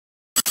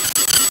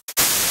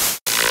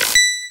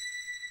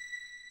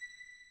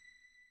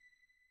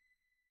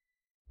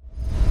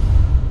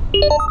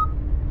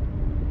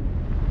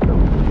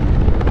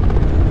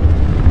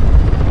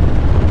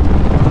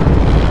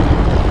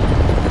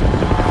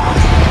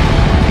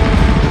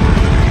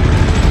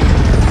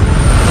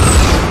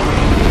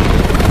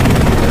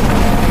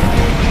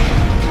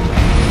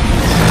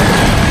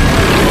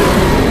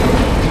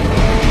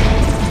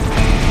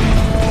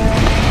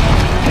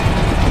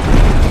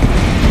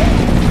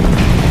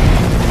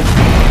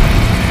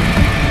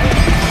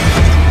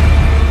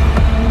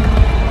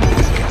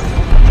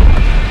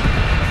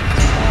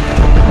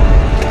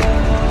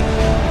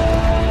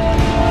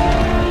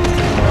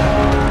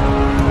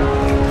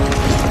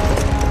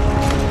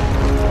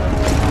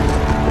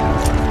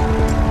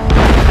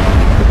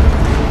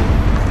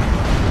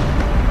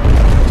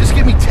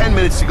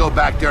To go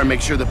back there and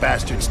make sure the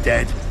bastard's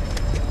dead.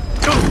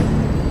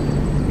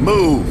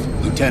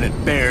 Move,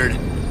 Lieutenant Baird.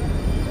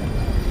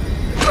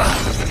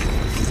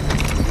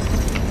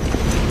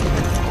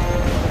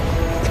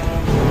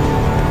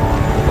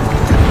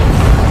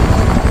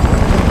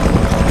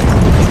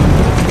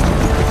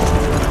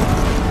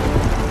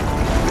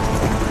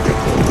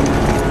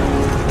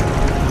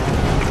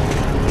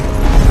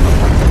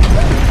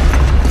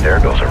 There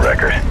goes a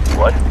record.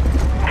 What?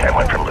 Guy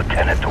went from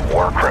lieutenant to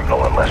war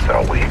criminal in less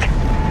than a week.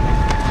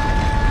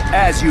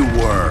 As you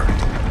were.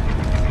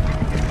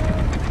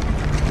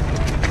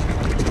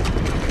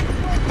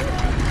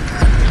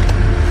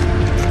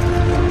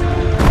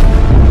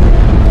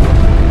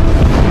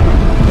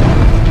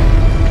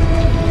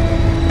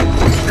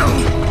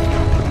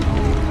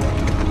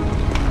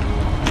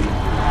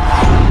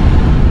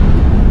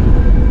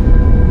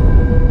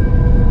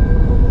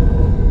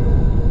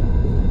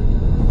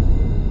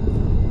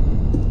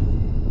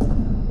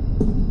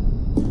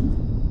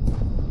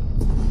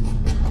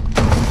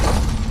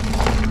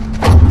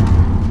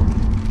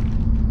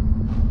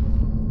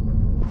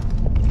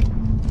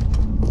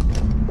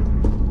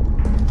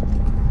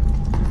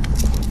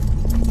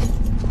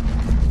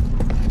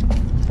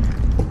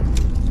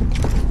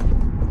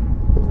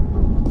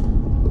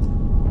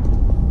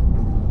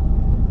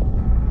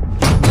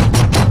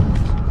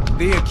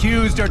 The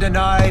accused are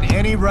denied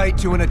any right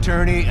to an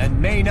attorney and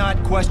may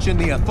not question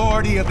the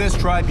authority of this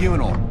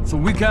tribunal. So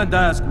we can't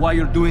ask why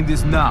you're doing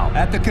this now.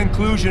 At the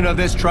conclusion of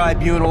this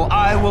tribunal,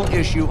 I will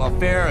issue a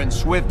fair and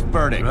swift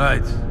verdict.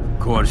 Right. Of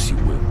course you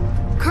will.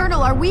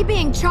 Colonel, are we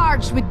being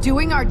charged with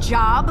doing our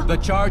job? The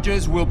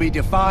charges will be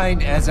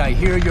defined as I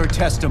hear your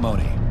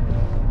testimony.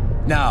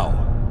 Now,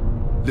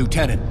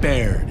 Lieutenant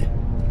Baird,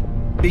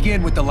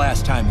 begin with the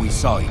last time we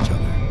saw each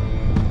other.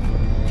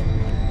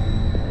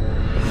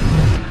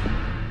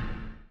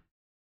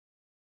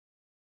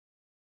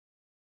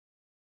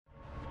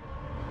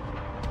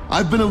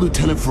 I've been a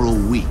lieutenant for a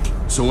week,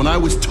 so when I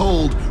was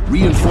told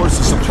reinforce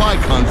the supply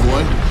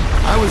convoy,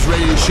 I was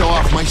ready to show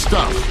off my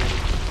stuff.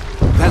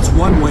 That's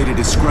one way to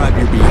describe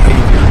your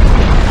behavior,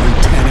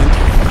 Lieutenant.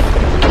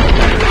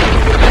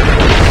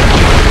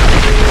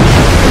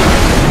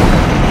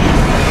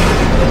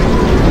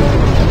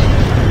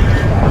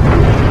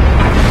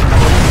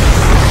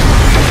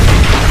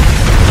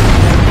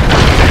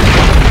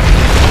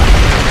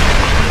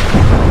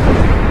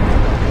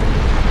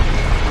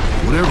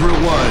 Whatever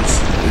it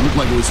was, it looked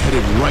like it was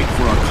headed right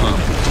for our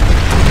convoy.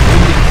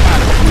 Only the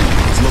Caterpillar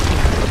was looking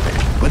at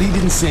it, but he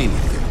didn't say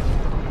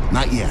anything.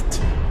 Not yet.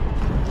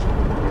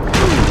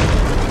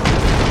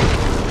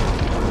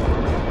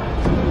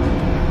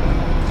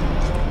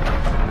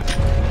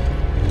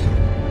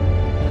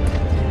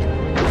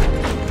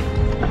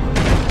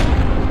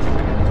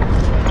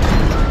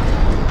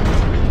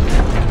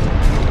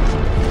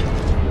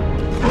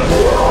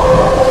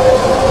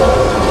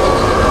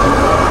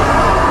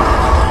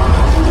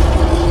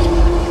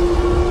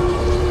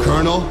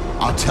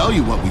 I'll tell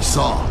you what we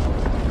saw.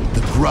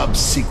 The grub's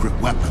secret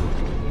weapon.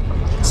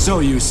 So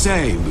you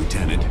say,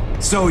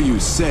 Lieutenant. So you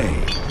say.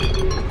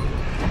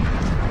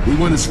 We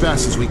went as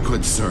fast as we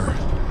could, sir.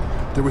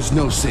 There was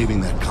no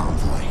saving that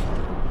convoy.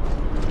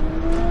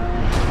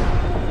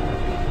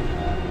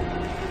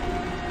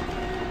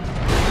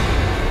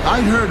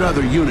 I'd heard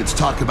other units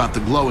talk about the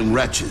glowing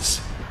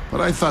wretches,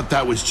 but I thought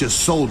that was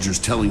just soldiers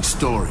telling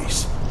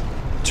stories.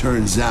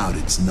 Turns out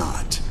it's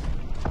not.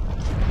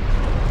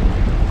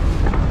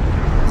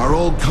 Our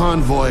old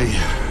convoy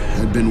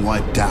had been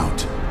wiped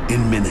out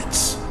in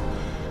minutes.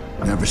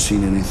 Never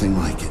seen anything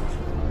like it.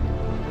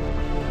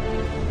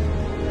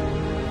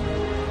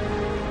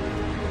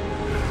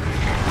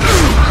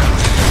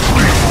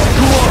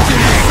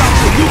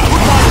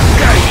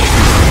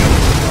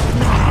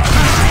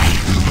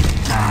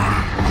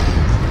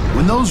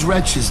 When those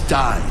wretches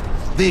died,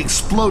 they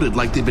exploded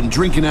like they'd been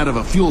drinking out of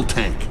a fuel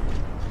tank.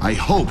 I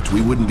hoped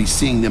we wouldn't be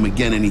seeing them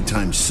again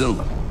anytime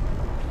soon.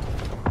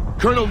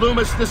 Colonel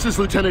Loomis, this is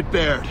Lieutenant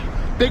Baird.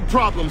 Big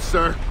problem,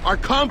 sir. Our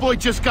convoy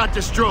just got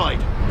destroyed.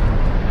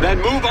 Then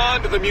move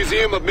on to the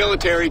Museum of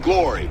Military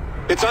Glory.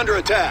 It's under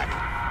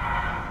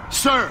attack.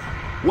 Sir,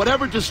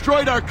 whatever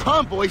destroyed our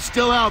convoy's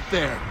still out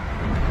there.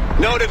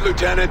 Noted,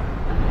 Lieutenant.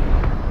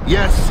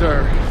 Yes,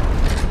 sir.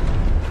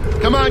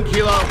 Come on,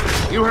 Kilo.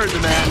 You heard the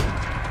man.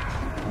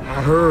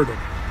 I heard him.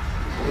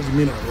 Doesn't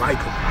mean I like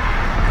them.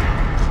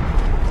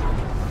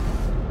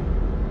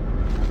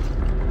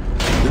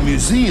 The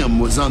museum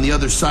was on the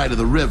other side of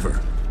the river,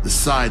 the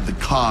side the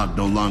COG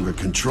no longer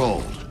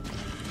controlled.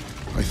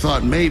 I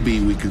thought maybe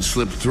we could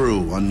slip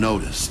through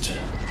unnoticed.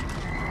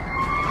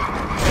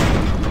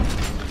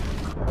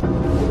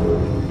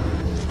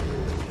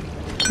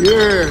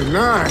 Yeah,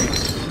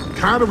 nice.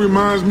 Kinda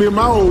reminds me of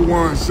my old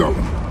wine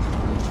cellar.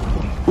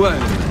 Wait a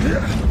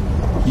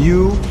minute.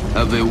 You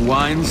have a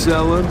wine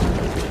cellar?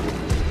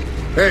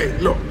 Hey,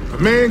 look, a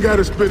man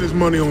gotta spend his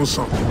money on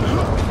something.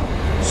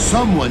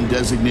 Someone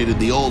designated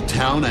the old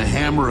town a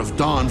Hammer of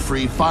Dawn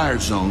free fire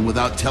zone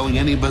without telling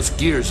any of us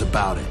gears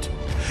about it.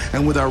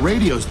 And with our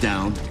radios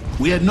down,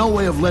 we had no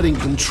way of letting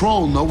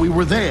Control know we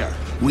were there.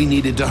 We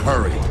needed to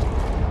hurry.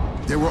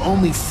 There were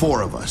only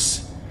 4 of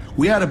us.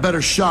 We had a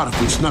better shot if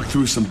we snuck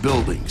through some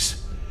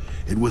buildings.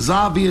 It was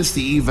obvious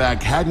the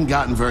evac hadn't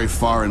gotten very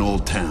far in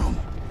Old Town.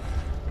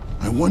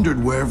 I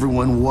wondered where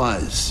everyone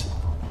was.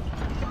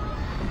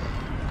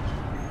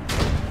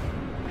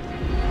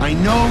 I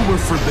know we're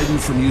forbidden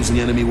from using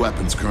enemy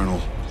weapons,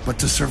 Colonel, but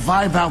to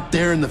survive out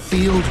there in the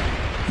field,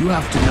 you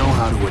have to know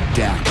how to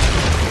adapt.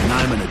 And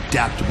I'm an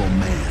adaptable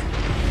man.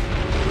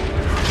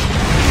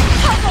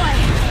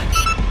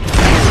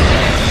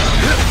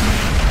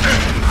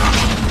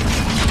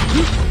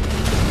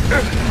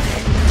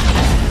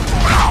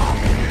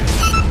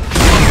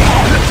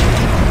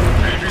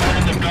 Everyone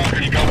in the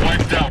balcony got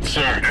wiped out,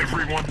 sir.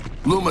 Everyone?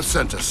 Luma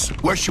sent us.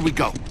 Where should we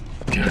go?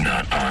 You're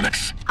not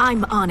Onyx.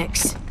 I'm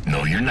Onyx.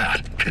 No, you're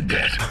not,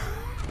 Cadet.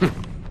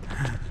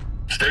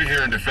 Stay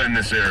here and defend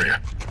this area.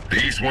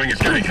 The East Wing is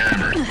getting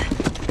hammered.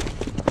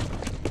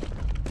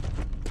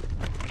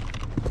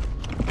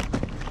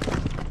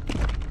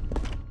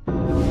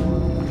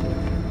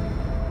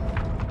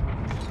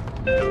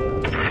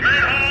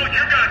 Manhole,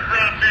 you got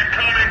drops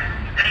incoming.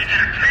 I need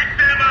you to take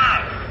them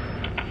out.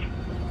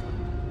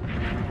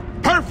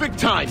 Perfect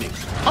timing.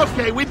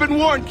 Okay, we've been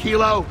warned,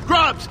 Kilo.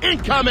 Grubs,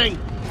 incoming!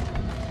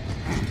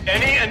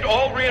 Any and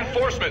all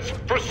reinforcements,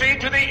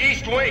 proceed to the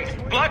East Wing.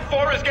 Black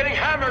 4 is getting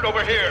hammered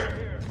over here.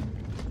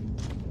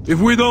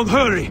 If we don't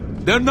hurry,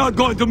 they're not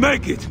going to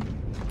make it.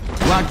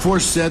 Black 4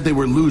 said they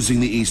were losing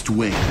the East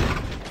Wing.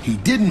 He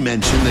didn't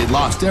mention they'd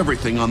lost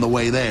everything on the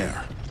way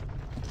there.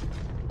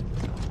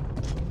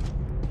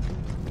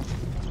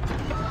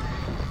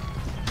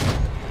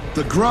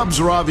 The Grubs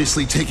are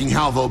obviously taking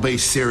Halvo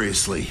Base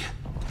seriously.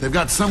 They've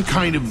got some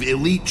kind of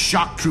elite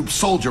shock troop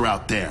soldier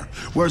out there.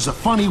 Wears a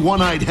funny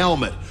one-eyed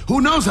helmet.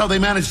 Who knows how they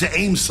manage to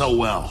aim so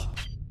well?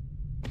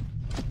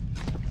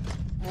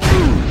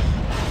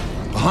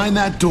 Behind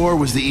that door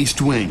was the East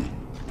Wing.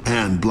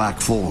 And Black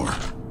 4.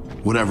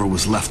 Whatever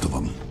was left of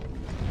them.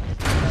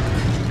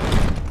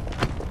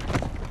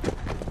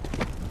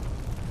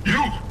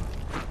 You!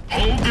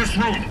 Hold this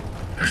room.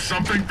 There's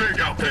something big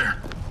out there.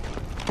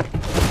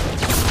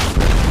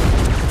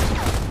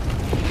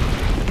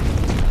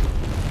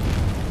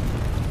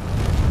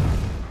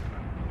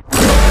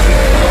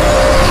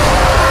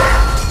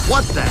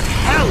 What the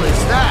hell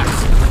is that?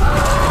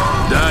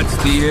 That's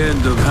the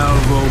end of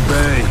Halvo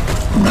Bay.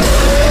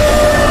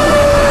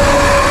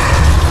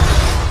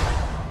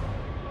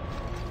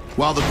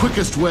 While the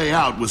quickest way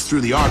out was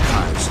through the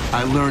archives,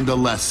 I learned a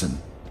lesson.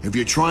 If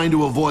you're trying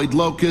to avoid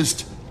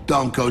Locust,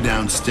 don't go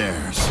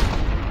downstairs.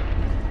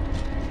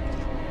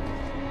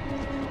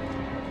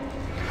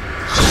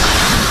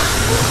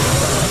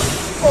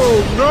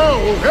 Oh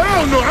no!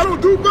 Hell no! I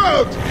don't do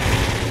bugs!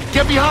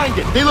 Get behind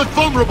it! They look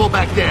vulnerable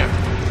back there!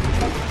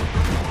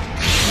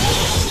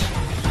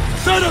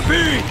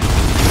 Centipede!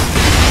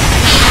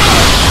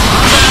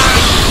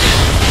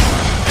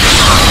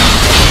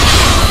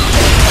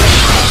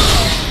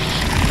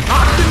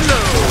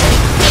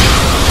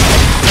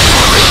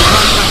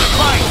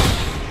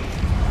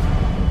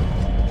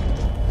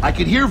 I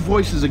could hear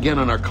voices again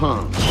on our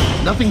comms.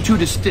 Nothing too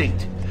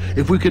distinct.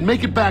 If we could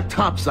make it back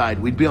topside,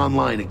 we'd be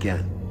online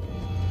again.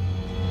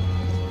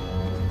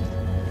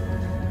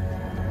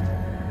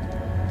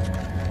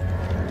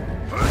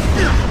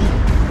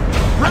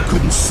 I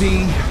couldn't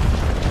see.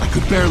 I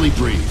could barely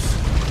breathe.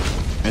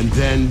 And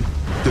then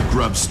the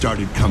grubs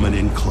started coming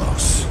in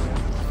close.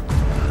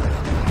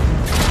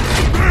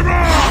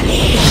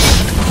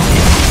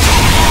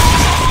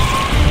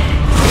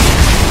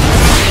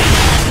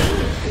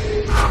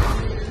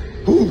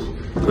 Ooh,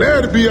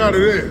 glad to be out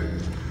of there.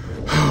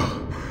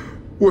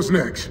 What's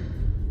next?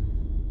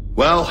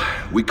 Well,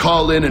 we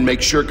call in and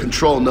make sure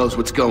Control knows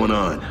what's going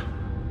on.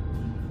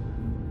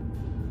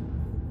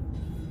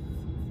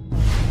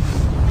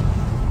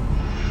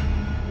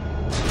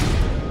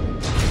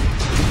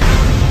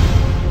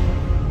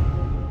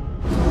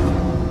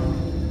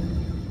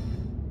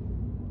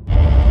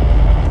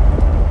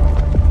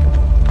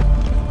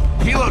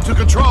 Kilo to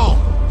Control.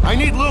 I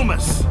need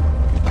Loomis.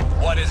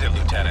 What is it,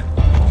 Lieutenant?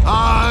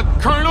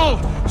 Colonel,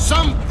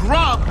 some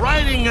grub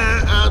riding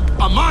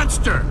a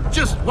monster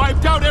just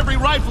wiped out every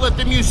rifle at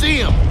the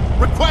museum.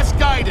 Request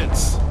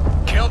guidance.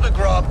 Kill the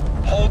grub,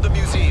 hold the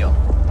museum.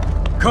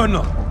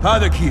 Colonel,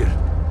 Haddock here.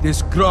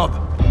 This grub,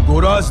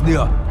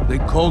 Goraznia, They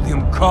called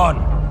him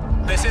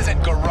Khan. This isn't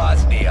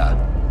Groznia.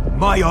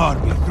 My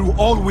army threw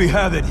all we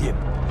had at him.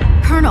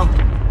 Colonel,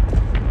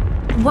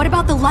 what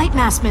about the light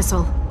mass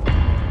missile?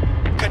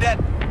 Cadet,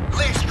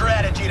 leave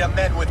strategy to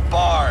men with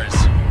bars.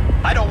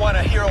 I don't want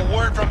to hear a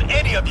word from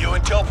any of you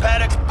until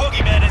Paddock's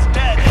boogeyman is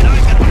dead and I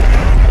can...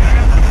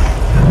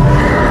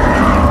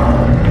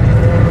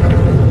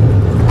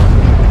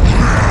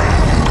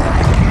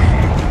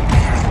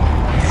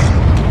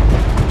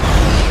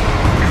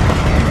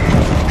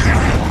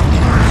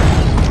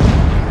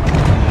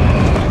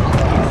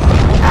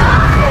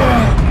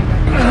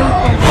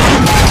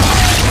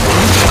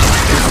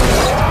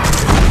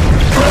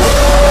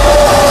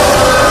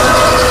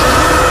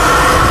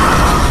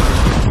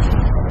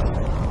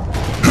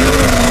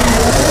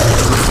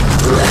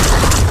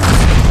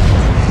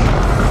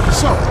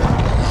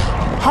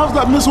 How's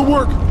that missile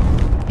work?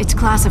 It's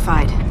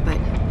classified, but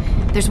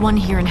there's one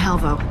here in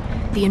Halvo.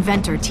 The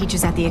inventor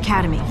teaches at the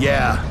academy.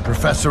 Yeah,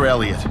 Professor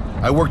Elliot.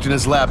 I worked in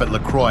his lab at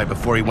LaCroix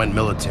before he went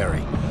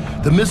military.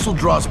 The missile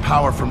draws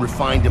power from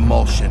refined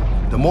emulsion.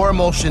 The more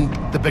emulsion,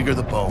 the bigger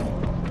the boom.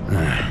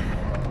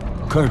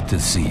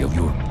 Courtesy of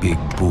your big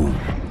boom.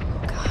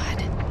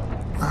 God.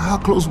 How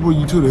close were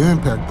you to the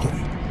impact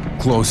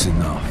point? Close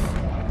enough.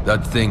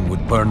 That thing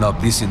would burn up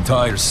this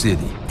entire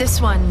city.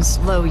 This one's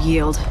low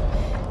yield.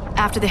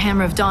 After the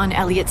Hammer of Dawn,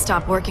 Elliot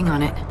stopped working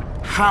on it.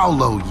 How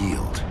low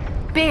yield?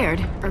 Baird,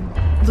 or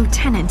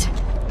Lieutenant,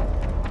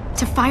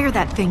 to fire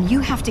that thing, you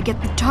have to get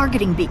the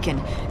targeting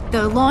beacon,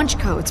 the launch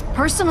codes,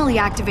 personally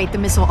activate the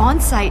missile on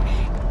site,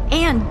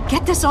 and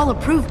get this all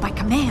approved by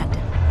command.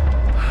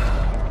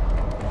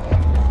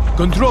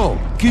 Control,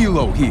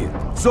 Kilo here.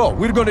 So,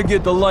 we're gonna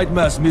get the light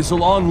mass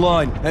missile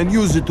online and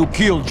use it to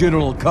kill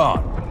General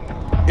Khan.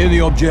 Any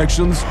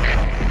objections?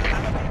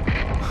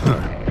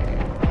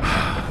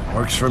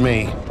 Works for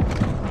me.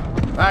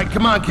 All right,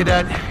 come on,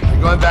 Cadet.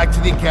 We're going back to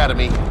the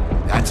academy.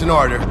 That's an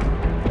order.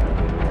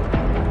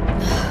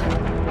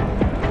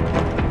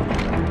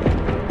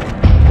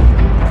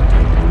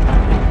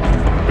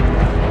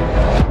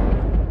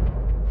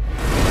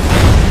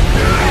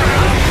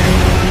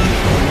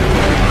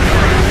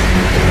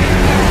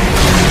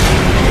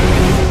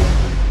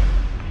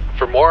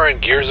 For more on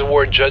Gears of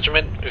War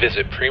Judgment,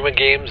 visit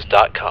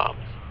PrimaGames.com.